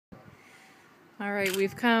Alright,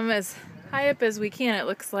 we've come as high up as we can, it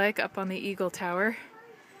looks like, up on the Eagle Tower.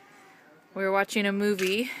 We're watching a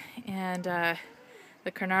movie, and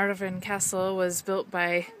the Carnarvon Castle was built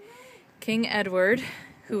by King Edward,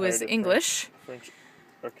 who was English. French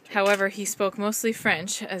architect. However, he spoke mostly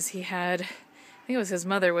French, as he had, I think it was his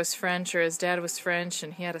mother was French, or his dad was French,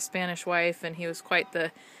 and he had a Spanish wife, and he was quite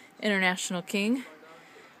the international king.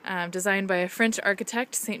 Designed by a French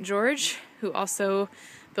architect, St. George, who also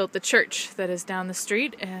built the church that is down the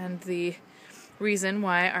street, and the reason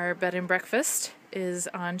why our bed and breakfast is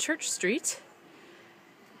on Church Street.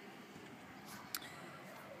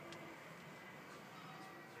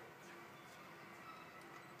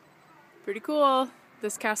 Pretty cool.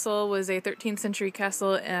 This castle was a 13th century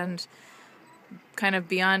castle and kind of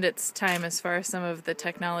beyond its time as far as some of the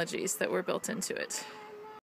technologies that were built into it.